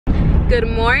Good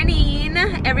morning,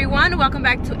 everyone. Welcome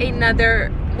back to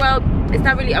another, well, it's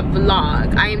not really a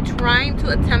vlog. I am trying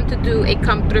to attempt to do a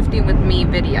come thrifting with me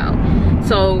video.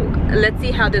 So let's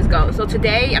see how this goes. So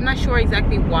today, I'm not sure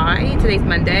exactly why. Today's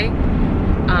Monday.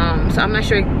 So I'm not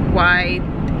sure why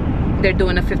they're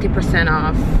doing a 50%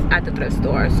 off at the thrift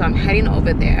store. So I'm heading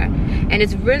over there. And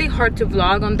it's really hard to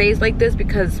vlog on days like this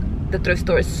because the thrift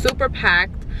store is super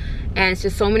packed. And it's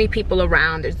just so many people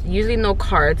around. There's usually no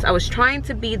carts. I was trying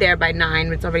to be there by 9,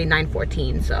 but it's already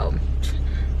 9:14, so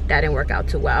that didn't work out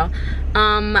too well.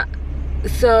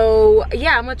 So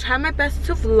yeah, I'm gonna try my best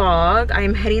to vlog.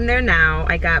 I'm heading there now.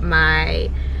 I got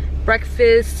my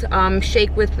breakfast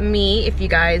shake with me. If you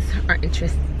guys are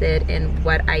interested in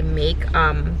what I make,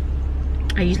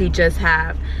 I usually just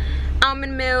have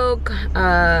almond milk,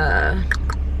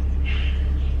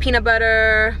 peanut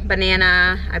butter,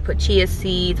 banana. I put chia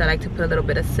seeds. I like to put a little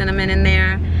bit of cinnamon in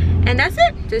there, and that's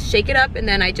it. Just shake it up, and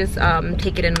then I just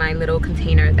take it in my little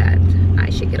container that I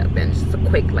shake it up in. Just a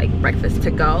quick like breakfast to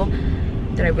go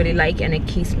that I really like, and it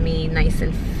keeps me nice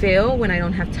and full when I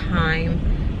don't have time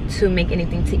to make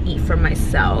anything to eat for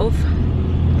myself.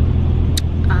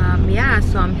 Yeah,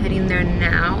 so I'm heading there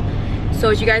now. So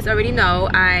as you guys already know,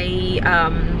 I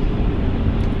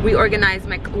reorganized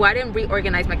my, well, I didn't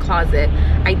reorganize my closet.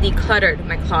 I decluttered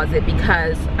my closet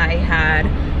because I had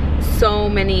so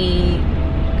many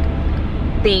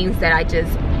things that I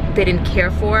just didn't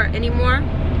care for anymore,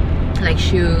 like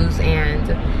shoes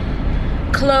and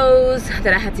clothes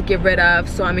that I had to get rid of.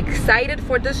 So I'm excited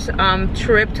for this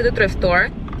trip to the thrift store.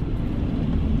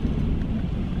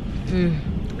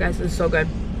 Guys, this is so good.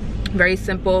 Very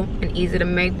simple and easy to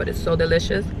make, but it's so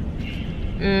delicious.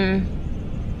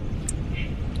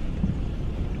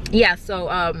 Yeah, so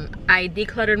I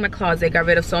decluttered my closet, got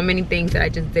rid of so many things that I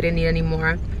just didn't need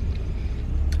anymore.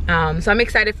 So I'm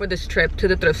excited for this trip to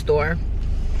the thrift store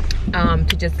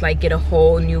to just like get a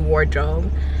whole new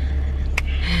wardrobe.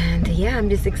 And yeah, I'm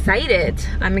just excited.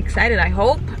 I'm excited. I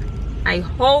hope I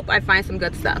find some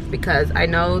good stuff because I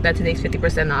know that today's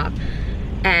 50% off.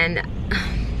 And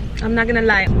I'm not gonna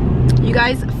lie, you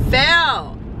guys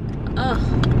fell. Ugh,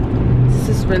 this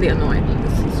is really annoying.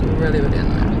 This is really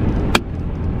annoying.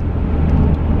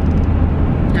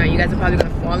 You guys are probably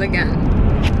gonna fall again.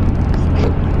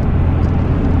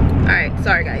 All right,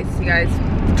 sorry guys, you guys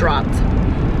dropped.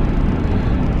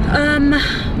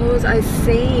 What was I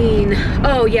saying?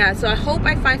 Oh yeah, so I hope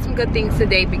I find some good things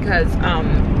today because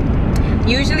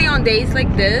usually on days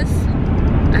like this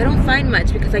I don't find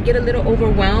much because I get a little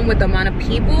overwhelmed with the amount of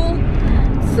people.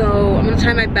 So I'm gonna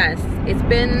try my best. It's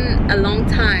been a long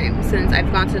time since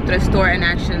I've gone to the thrift store and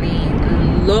actually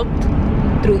looked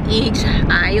through each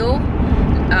aisle.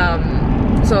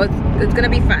 So it's gonna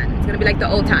be fun. It's gonna be like the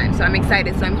old times. So I'm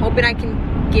excited. So I'm hoping I can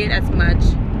get as much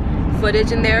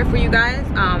footage in there for you guys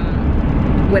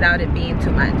without it being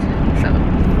too much. So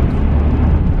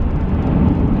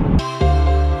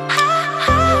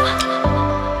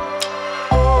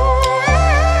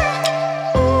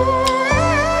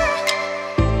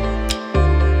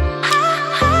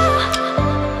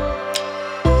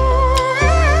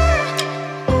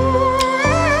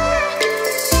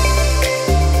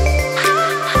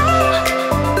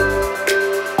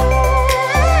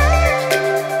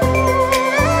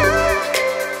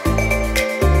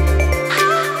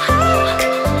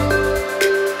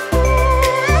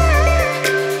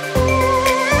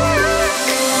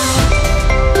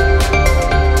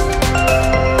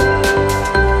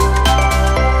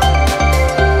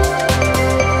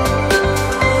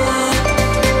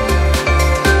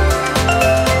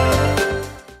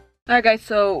alright guys,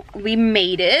 so we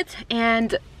made it,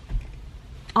 and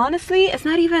honestly it's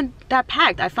not even that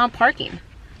packed. I found parking.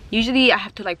 Usually I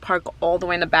have to like park all the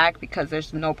way in the back because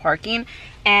there's no parking.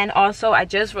 And also I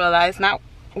just realized, not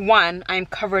one, I'm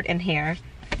covered in hair,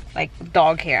 like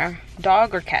dog hair,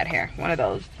 dog or cat hair, one of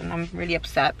those, and I'm really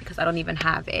upset because I don't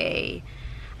have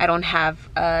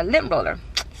a lint roller,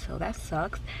 so that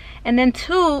sucks. And then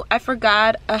two, I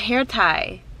forgot a hair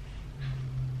tie,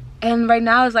 and right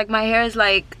now it's like my hair is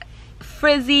like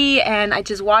frizzy, and I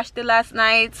just washed it last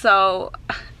night, so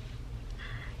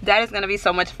that is gonna be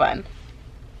so much fun.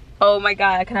 Oh my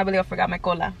god, I cannot believe I forgot my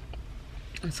cola.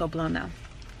 I'm so blown now.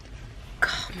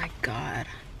 Oh my god,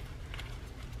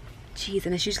 jeez,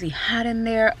 and it's usually hot in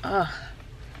there. Ugh.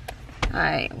 All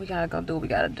right, we gotta go do what we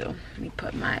gotta do. Let me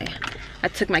put I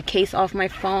took my case off my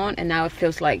phone, and now it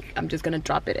feels like I'm just gonna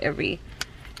drop it every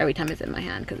time it's in my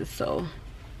hand because it's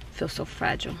feels so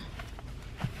fragile.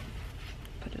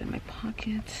 Put it in my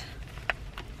pocket.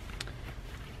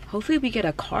 Hopefully we get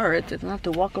a card so I don't have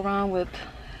to walk around with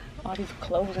all these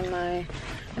clothes in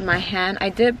my hand. I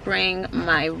did bring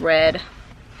my red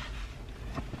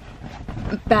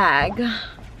bag,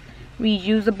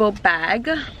 reusable bag.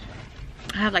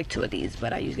 I have like 2 of these,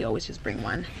 but I usually always just bring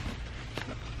one.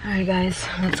 All right, guys,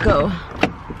 let's go.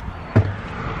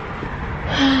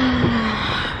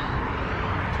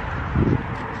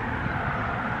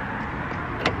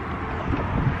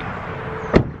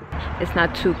 It's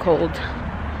not too cold.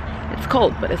 It's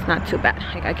cold, but it's not too bad.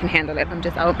 Like, I can handle it. I'm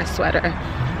just out with my sweater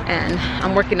and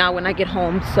I'm working out when I get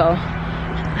home, so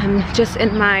I'm just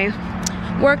in my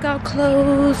workout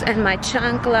clothes and my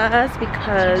chanclas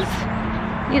because,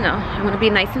 you know, I want to be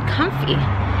nice and comfy.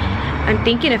 I'm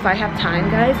thinking if I have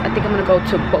time, guys, I think I'm gonna go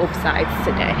to both sides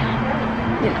today.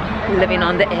 You know, living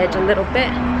on the edge a little bit.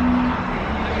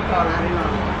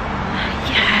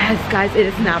 Yes, guys, it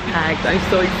is now packed. I'm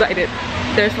so excited.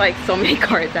 There's like so many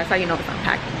carts. That's how you know it's not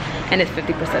packed. And it's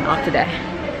 50% off today.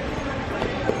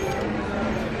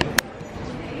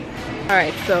 All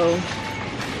right, so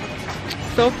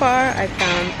far I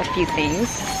found a few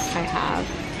things. I have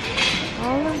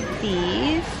all of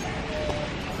these,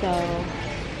 so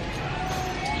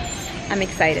I'm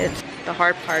excited. The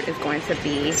hard part is going to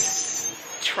be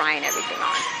trying everything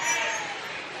on,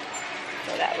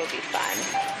 so that will be fun.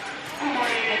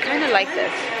 I kind of like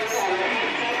this.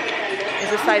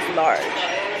 It's a size large.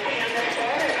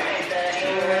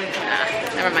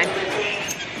 Nah, never mind.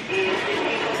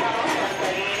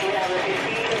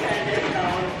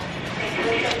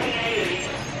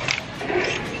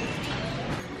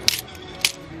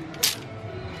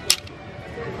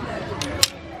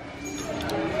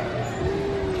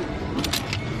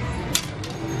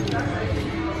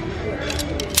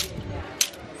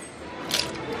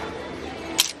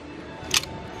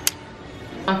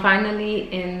 I'm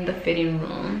finally in the fitting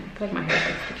room. I feel like my hair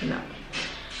is sticking up.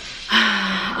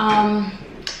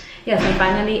 Yes, I'm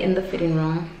finally in the fitting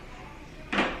room.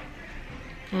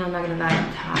 And I'm not gonna lie,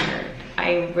 I'm tired.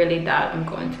 I really doubt I'm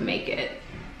going to make it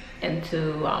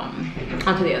into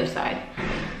onto the other side.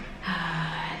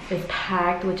 It's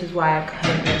packed, which is why I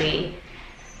couldn't really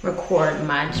record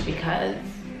much because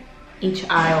each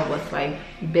aisle was like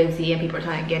busy and people were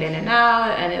trying to get in and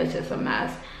out, and it was just a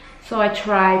mess. So I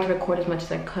tried to record as much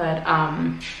as I could.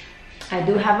 I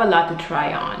do have a lot to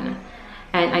try on,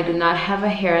 and I do not have a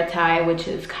hair tie, which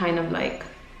is kind of like,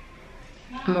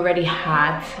 I'm already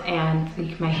hot and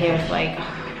my hair is like,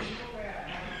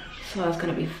 so it's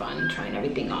gonna be fun trying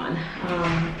everything on.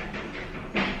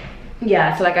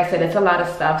 Yeah, so like I said, it's a lot of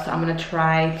stuff, so I'm gonna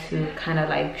try to kind of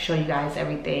like show you guys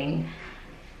everything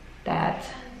that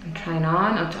I'm trying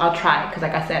on. I'll try, because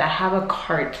like I said, I have a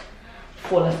cart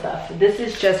full of stuff. This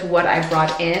is just what I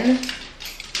brought in.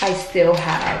 I still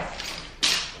have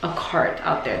a cart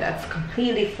out there that's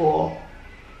completely full,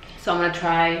 so I'm gonna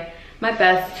try my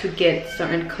best to get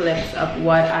certain clips of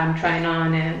what I'm trying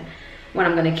on and what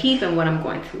I'm gonna keep and what I'm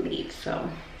going to leave. So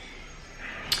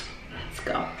let's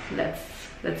go.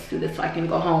 Let's do this so I can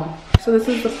go home. So this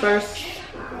is the first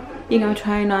thing I'm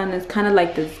trying on. It's kind of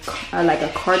like this like a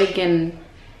cardigan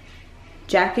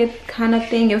jacket kind of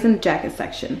thing. It was in the jacket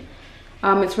section.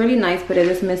 It's really nice, but it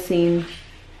is missing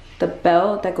the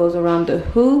belt that goes around the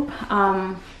hoop.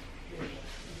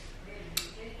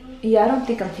 Yeah, I don't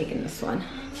think I'm taking this one.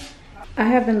 I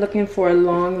have been looking for a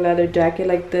long leather jacket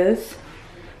like this,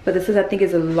 but this is, I think,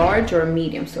 is a large or a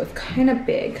medium, so it's kind of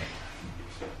big.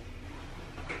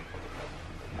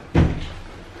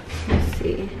 Let's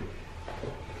see.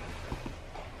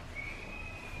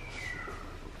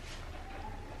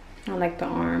 I like the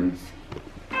arms.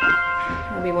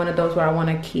 It'll be one of those where I want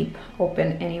to keep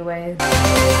open anyways.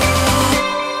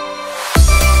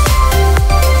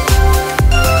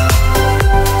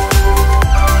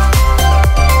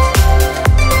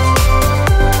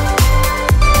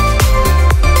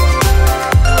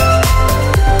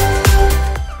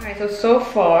 So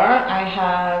far I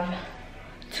have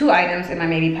 2 items in my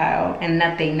maybe pile and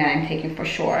nothing that I'm taking for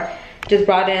sure. Just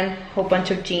brought in a whole bunch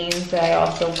of jeans that I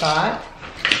also got.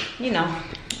 You know,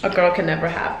 a girl can never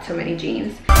have too many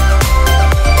jeans.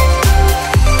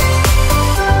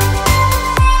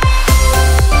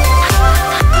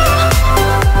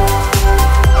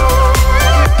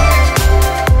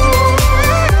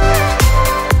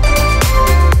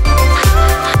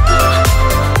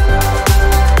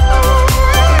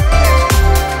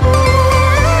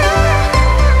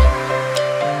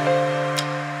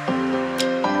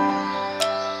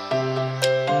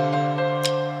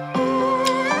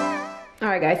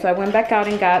 So I went back out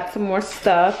and got some more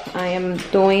stuff. I am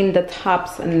doing the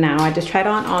tops now. I just tried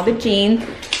on all the jeans,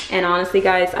 and honestly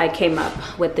guys, I came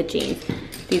up with the jeans.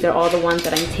 These are all the ones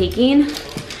that I'm taking,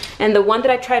 And the one that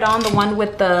I tried on, the one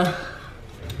with the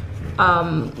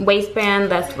waistband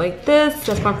that's like this,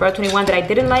 that's from Forever 21 that I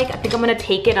didn't like, I think I'm gonna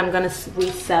take it. I'm gonna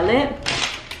resell it.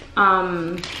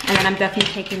 And then I'm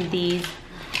definitely taking these,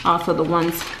 also the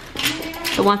ones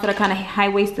that are kind of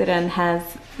high-waisted and has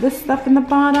this stuff in the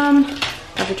bottom.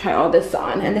 I have to try all this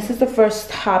on, and this is the first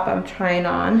top I'm trying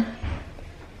on.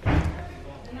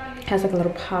 It has like a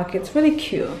little pocket. It's really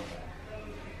cute.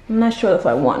 I'm not sure if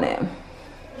I want it.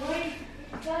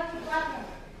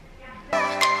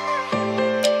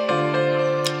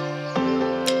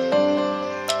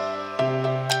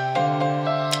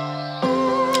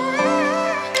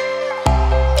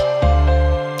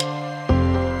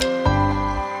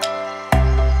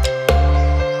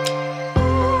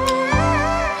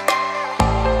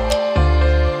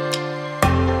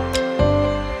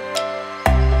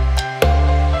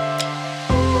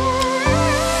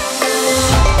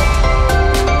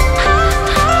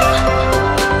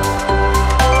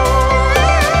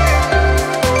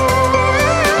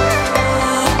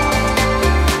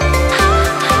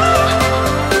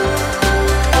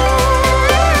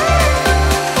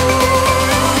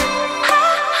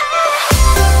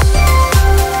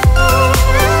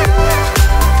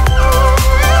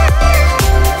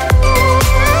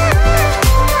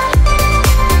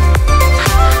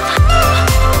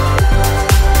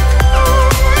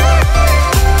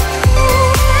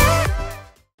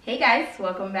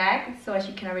 Welcome back. So as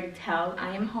you can already tell,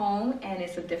 I am home and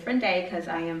it's a different day because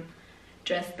I am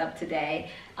dressed up today.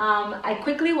 I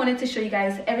quickly wanted to show you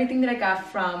guys everything that I got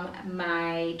from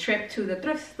my trip to the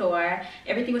thrift store.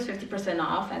 Everything was 50%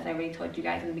 off, as I already told you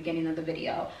guys in the beginning of the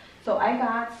video. So I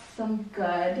got some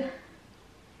good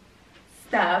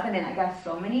stuff, and then I got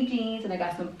so many jeans, and I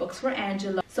got some books for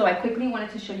Angela. So I quickly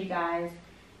wanted to show you guys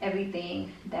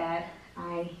everything that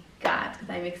I got because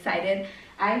I'm excited.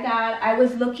 I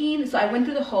was looking, so I went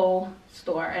through the whole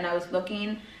store and I was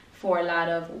looking for a lot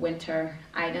of winter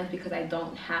items because I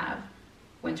don't have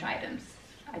winter items.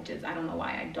 I don't know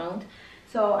why I don't.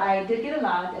 So I did get a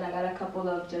lot, and I got a couple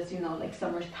of just, you know, like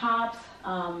summer tops.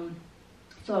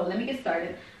 So let me get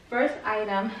started. First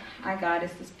item I got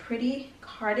is this pretty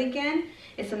cardigan.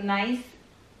 It's a nice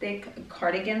thick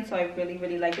cardigan, so I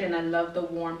really like it, and I love the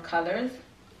warm colors.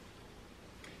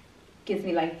 Gives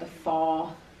me like the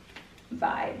fall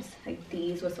vibes, like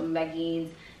these with some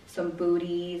leggings, some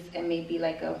booties, and maybe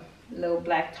like a little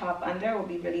black top under will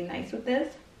be really nice with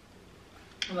this.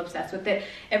 I'm obsessed with it.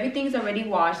 Everything's already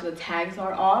washed, so the tags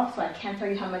are off, so I can't tell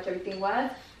you how much everything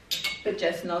was, but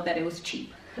just know that it was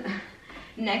cheap.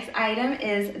 Next item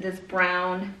is this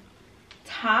brown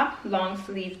top, long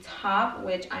sleeve top,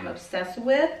 which I'm obsessed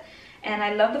with, and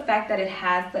I love the fact that it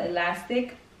has the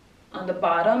elastic on the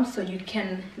bottom, so you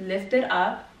can lift it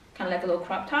up kind of like a little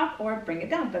crop top or bring it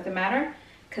down, doesn't matter,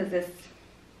 because it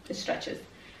stretches.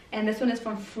 And this one is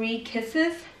from Free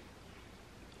Kisses,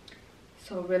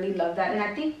 so really love that. And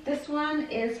I think this one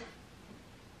is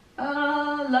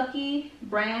Lucky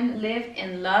brand, Live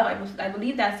in Love. I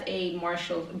believe that's a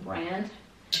Marshall's brand,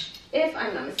 if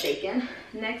I'm not mistaken.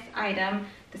 Next item,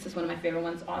 this is one of my favorite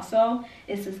ones also,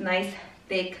 is this nice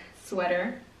thick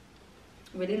sweater.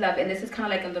 Really love it. And this is kind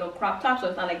of like a little crop top, so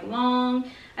it's not like long.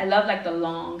 I love like the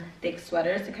long thick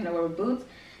sweaters to kind of wear with boots,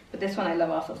 but this one I love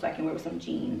also, so I can wear with some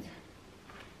jeans.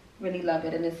 Really love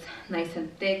it, and it's nice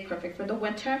and thick, perfect for the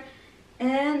winter.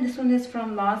 And this one is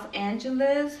from Los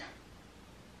Angeles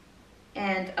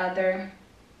and other,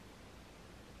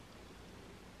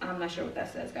 I'm not sure what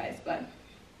that says, guys, but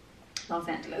Los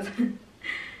Angeles.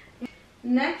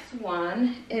 Next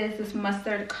one is this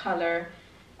mustard color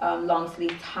long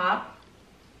sleeve top.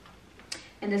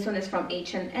 And this one is from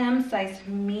H&M, size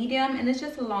medium, and it's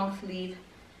just a long sleeve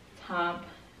top.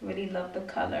 Really love the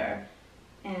color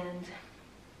and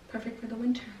perfect for the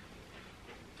winter.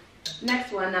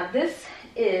 Next one, now this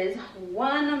is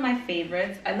one of my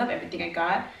favorites. I love everything I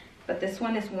got, but this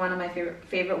one is one of my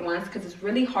favorite ones because it's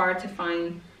really hard to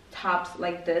find tops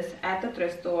like this at the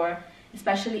thrift store,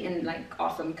 especially in like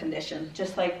awesome condition.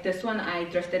 Just like this one, I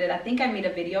thrifted it. I think I made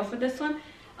a video for this one.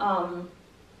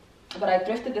 But I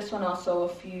thrifted this one also a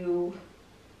few,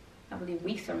 I believe,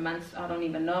 weeks or months, I don't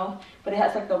even know. But it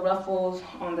has like the ruffles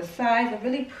on the sides, a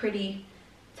really pretty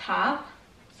top,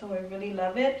 so I really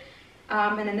love it.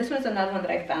 And then this one is another one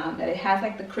that I found, that it has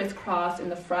like the crisscross in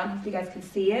the front. Hopefully you guys can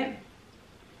see it.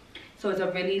 So it's a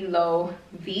really low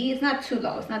V. It's not too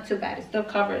low, it's not too bad. It still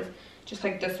covers, just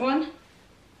like this one.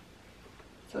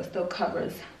 So it still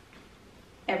covers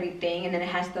everything. And then it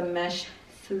has the mesh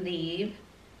sleeve,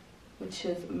 which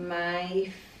is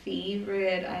my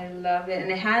favorite. I love it.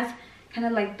 And it has kind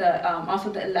of like the also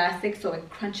the elastic, so it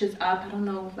crunches up. I don't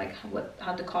know like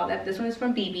how to call that. This one is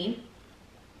from BB,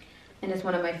 and it's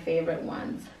one of my favorite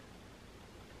ones.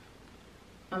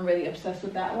 I'm really obsessed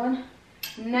with that one.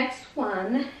 Next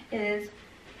one is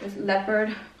this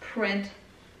leopard print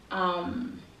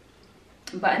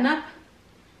button up,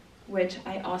 which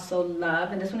I also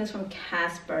love, and this one is from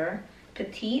Casper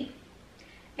Petite.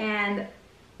 And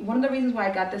one of the reasons why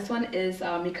I got this one is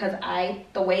because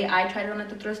the way I tried it on at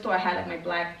the thrift store, I had like my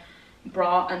black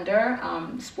bra under,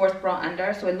 sports bra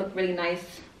under, so it looked really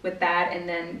nice with that, and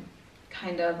then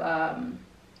kind of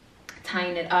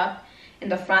tying it up in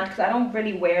the front, because I don't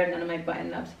really wear none of my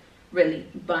button ups really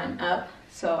button up,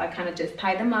 so I kind of just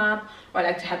tie them up, or I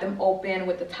like to have them open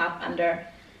with the top under.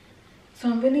 So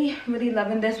I'm really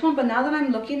loving this one. But now that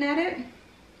I'm looking at it,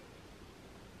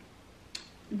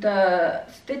 the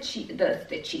stitches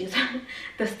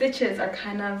are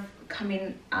kind of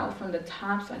coming out from the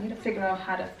top, so I need to figure out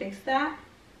how to fix that.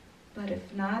 But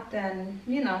if not, then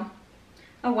you know,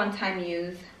 a one-time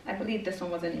use. I believe this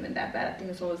one wasn't even that bad. I think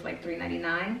this one was like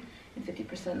 $3.99 and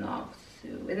 50% off. So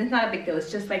it's not a big deal.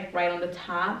 It's just like right on the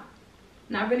top,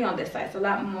 not really on this side. It's a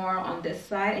lot more on this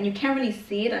side, and you can't really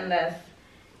see it unless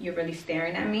you're really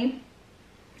staring at me.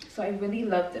 So I really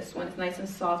love this one. It's nice and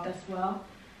soft as well.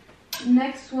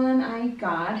 Next one I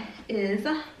got is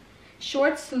a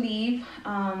short sleeve.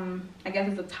 I guess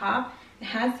it's a top. It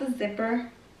has the zipper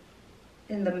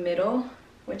in the middle,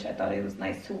 which I thought it was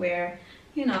nice to wear.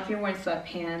 You know, if you're wearing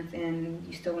sweatpants and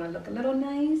you still want to look a little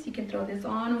nice, you can throw this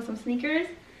on with some sneakers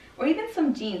or even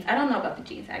some jeans. I don't know about the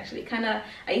jeans actually. I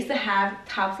used to have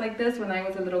tops like this when I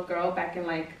was a little girl back in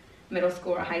like middle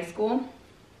school or high school.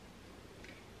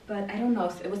 But I don't know,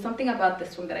 it was something about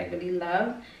this one that I really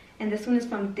love. And this one is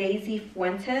from Daisy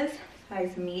Fuentes,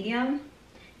 size medium.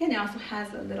 And it also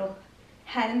has a little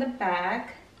hat in the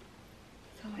back.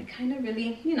 So I kind of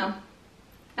really, you know,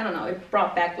 I don't know, it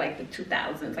brought back like the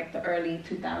 2000s, like the early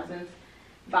 2000s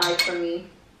vibe for me.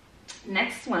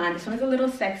 Next one, this one is a little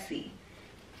sexy.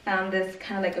 Found this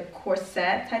kind of like a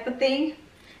corset type of thing.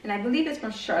 And I believe it's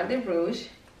from Charlotte Rouge.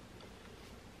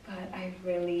 But I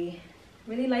really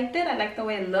liked it. I like the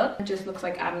way it looked. It just looks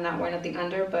like I'm not wearing nothing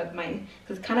under, but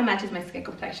because it kind of matches my skin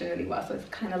complexion really well. So it's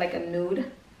kind of like a nude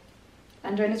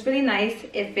under, and it's really nice.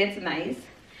 It fits nice.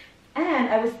 And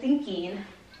I was thinking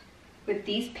with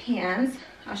these pants,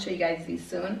 I'll show you guys these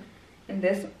soon, and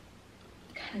this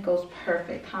kind of goes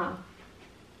perfect, huh?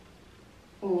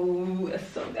 Ooh, it's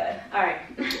so good. All right.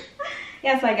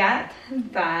 Yeah, so I got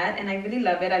that, and I really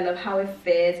love it. I love how it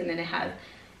fits, and then it has,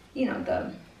 you know,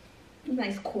 the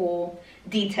nice cool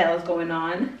details going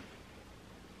on.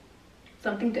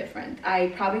 Something different. I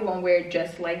probably won't wear it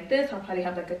just like this. I'll probably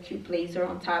have like a cute blazer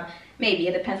on top. Maybe,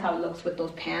 it depends how it looks with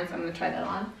those pants. I'm gonna try that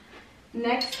on.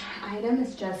 Next item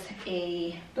is just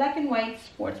a black and white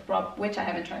sports bra, which I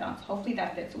haven't tried on, so hopefully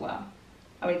that fits well.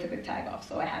 I already took the tag off,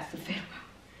 so it has to fit well.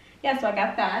 Yeah, so I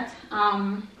got that.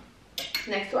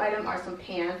 Next two items are some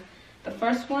pants. The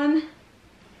first one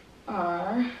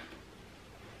are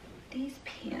these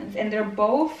pants, and they're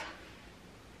both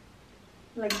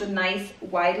like the nice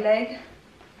wide leg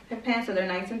pants, so they're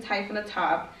nice and tight from the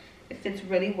top. It fits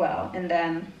really well, and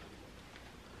then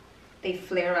they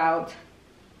flare out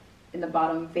in the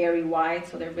bottom very wide,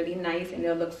 so they're really nice, and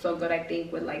they'll look so good, I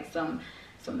think, with like some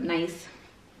nice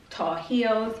tall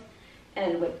heels.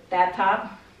 And with that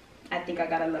top, I think I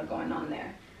got a look going on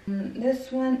there. This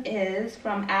one is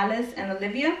from Alice and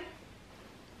Olivia.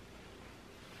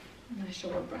 I'm not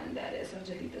sure what brand that is. I'll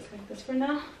just leave this like this for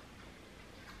now.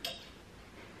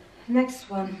 Next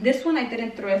one. This one I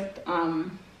didn't thrift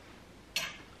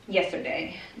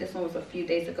yesterday. This one was a few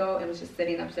days ago. It was just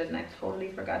sitting upstairs and I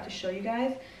totally forgot to show you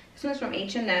guys. This one's from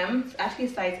H&M. It's actually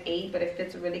a size 8, but it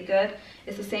fits really good.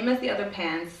 It's the same as the other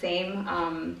pants. Same,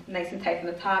 nice and tight from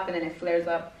the top, and then it flares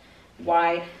up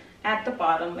wide at the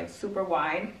bottom, like super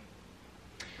wide.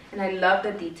 And I love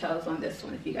the details on this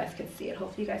one, if you guys can see it.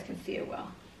 Hopefully you guys can see it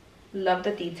well. Love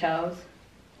the details.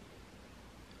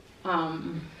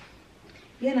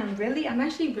 Yeah, and I'm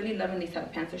actually really loving these type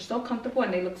of pants. They're so comfortable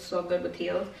and they look so good with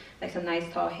heels, like some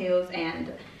nice tall heels,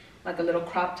 and like a little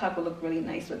crop top will look really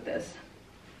nice with this.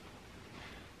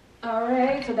 All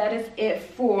right, so that is it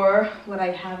for what I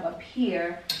have up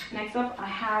here. Next up, I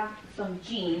have some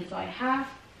jeans. So I have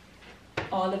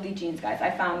all of the jeans, guys. I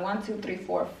found 1, 2, 3,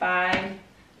 4, 5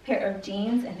 pair of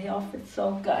jeans, and they all fit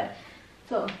so good.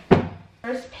 So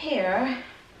first pair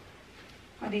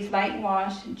are these light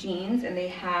wash jeans, and they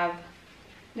have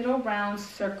little round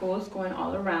circles going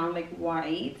all around like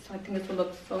white. So I think this will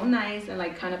look so nice and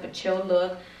like kind of a chill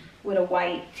look with a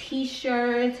white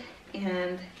t-shirt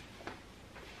and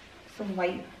some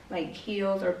white like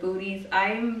heels or booties.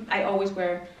 I always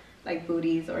wear like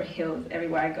booties or heels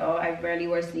everywhere I go. I rarely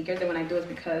wear sneakers, and when I do it's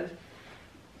because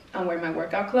I'm wearing my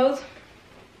workout clothes.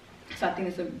 So I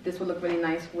think this will look really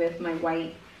nice with my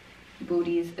white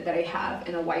booties that I have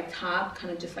and a white top,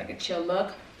 kind of just like a chill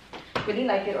look. Really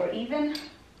like it. Or even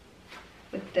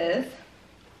with this,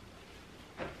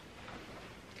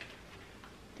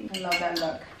 I love that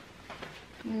look.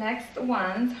 Next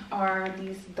ones are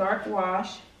these dark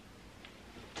wash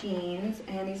jeans,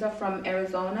 and these are from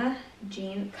Arizona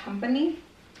Jean Company,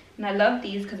 and I love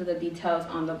these because of the details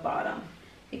on the bottom.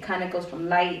 It kind of goes from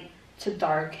light to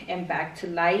dark and back to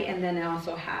light, and then it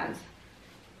also has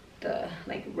the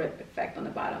like rip effect on the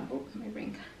bottom. Oh, my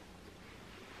ring.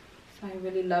 So I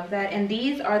really love that. And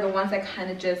these are the ones that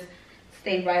kind of just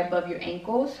stay right above your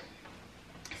ankles.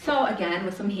 So again,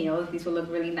 with some heels, these will look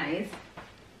really nice.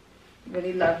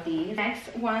 Really love these.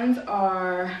 Next ones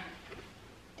are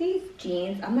these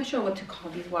jeans. I'm not sure what to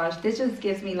call these wash. This just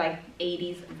gives me like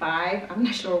 80s vibe. I'm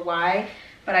not sure why,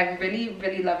 but I'm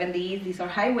really loving these. These are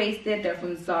high-waisted. They're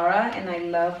from Zara, and I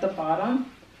love the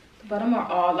bottom. The bottom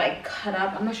are all like cut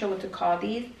up. I'm not sure what to call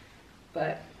these,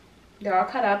 but they're all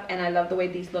cut up, and I love the way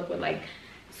these look with like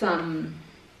some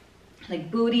like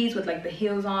booties with like the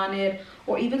heels on it,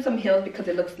 or even some heels because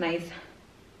it looks nice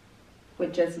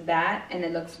with just that, and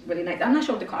it looks really nice. I'm not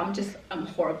sure what to call them. I'm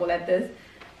horrible at this,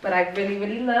 but I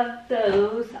really love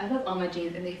those. I love all my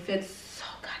jeans, and they fit so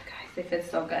good, guys. They fit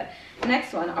so good.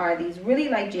 Next one are these really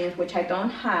light jeans, which I don't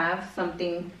have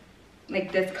something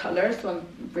like this color, so I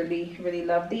really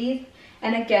love these.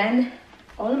 And again,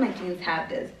 all of my jeans have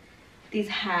this. These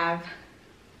have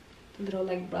little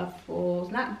like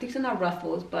ruffles. These are not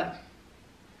ruffles, but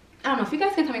I don't know. If you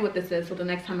guys can tell me what this is, so the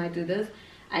next time I do this,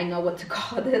 I know what to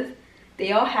call this.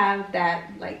 They all have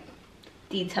that like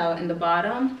detail in the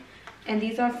bottom, and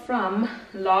these are from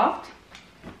Loft.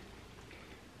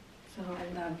 So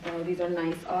I love those. These are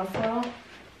nice also.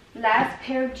 Last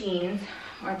pair of jeans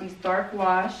are these dark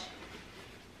wash,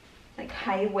 like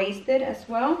high-waisted as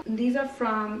well. And these are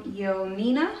from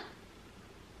Yonina.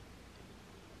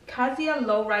 Kazia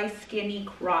low-rise skinny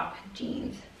crop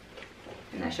jeans.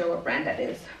 I'm not sure what brand that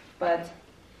is, but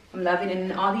I'm loving it.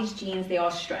 And all these jeans, they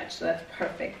all stretch, so that's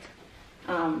perfect.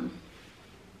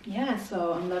 Yeah,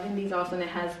 so I'm loving these also, and it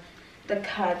has the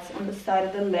cuts on the side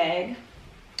of the leg.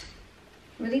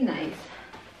 Really nice.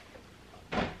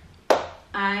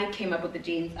 I came up with the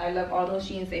jeans. I love all those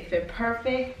jeans. They fit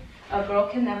perfect. A girl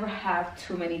can never have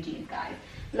too many jeans, guys.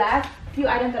 Last few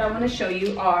items that I want to show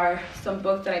you are some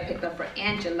books that I picked up for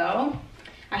Angelo.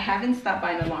 I haven't stopped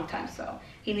by in a long time, so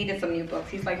he needed some new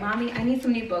books. He's like, Mommy, I need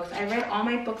some new books. I read all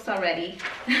my books already.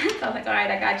 So I was like, all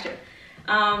right, I got you.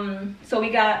 So we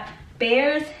got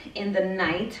Bears in the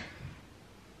Night.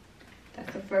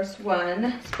 That's the first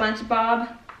one.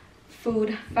 SpongeBob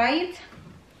Food Fight.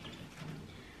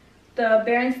 The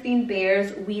Berenstein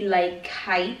Bears We Like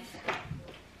Kites.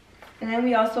 And then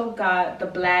we also got The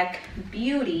Black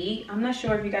Beauty. I'm not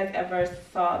sure if you guys ever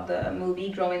saw the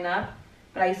movie growing up,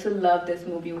 but I used to love this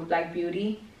movie with Black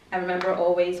Beauty. I remember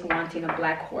always wanting a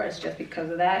black horse just because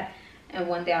of that. And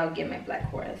one day I'll get my black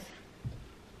horse.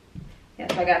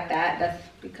 Yeah, so I got that. That's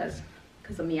because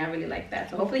of me. I really like that.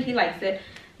 So hopefully he likes it.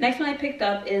 Next one I picked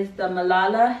up is the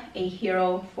Malala, A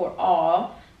Hero for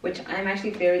All, which I'm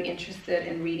actually very interested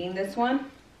in reading this one.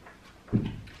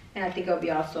 And I think it'll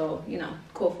be also, you know,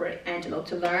 cool for Angelo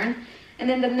to learn. And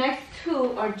then the next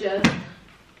two are just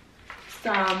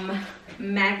some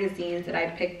magazines that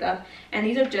I picked up. And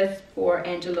these are just for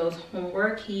Angelo's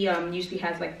homework. He usually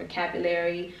has like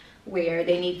vocabulary where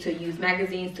they need to use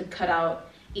magazines to cut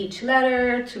out each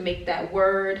letter to make that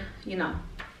word, you know.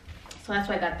 So that's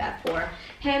why I got that for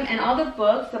him. And all the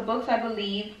books I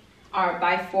believe are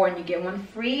buy 4 and you get 1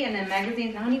 free. And then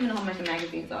magazines, I don't even know how much the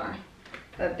magazines are,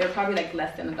 but they're probably like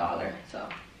less than $1. So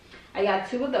I got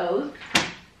 2 of those.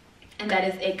 And that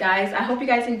is it, guys. I hope you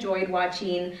guys enjoyed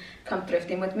watching Come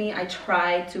Thrifting with me. I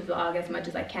tried to vlog as much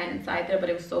as I can inside there, but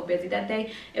it was so busy that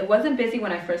day. It wasn't busy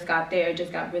when I first got there. It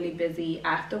just got really busy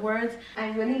afterwards. I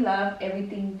really love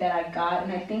everything that I got,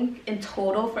 and I think in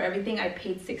total for everything I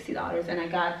paid $60, and I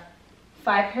got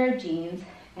 5 pair of jeans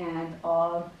and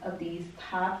all of these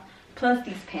tops plus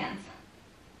these pants.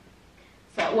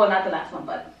 So, well, not the last one,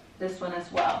 but this one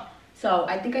as well. So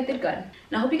I think I did good.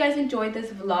 And I hope you guys enjoyed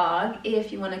this vlog.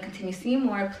 If you want to continue seeing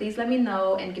more, please let me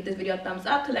know and give this video a thumbs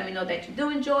up to let me know that you do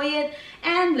enjoy it.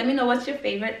 And let me know what's your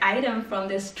favorite item from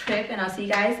this trip. And I'll see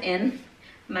you guys in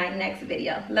my next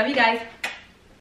video. Love you guys.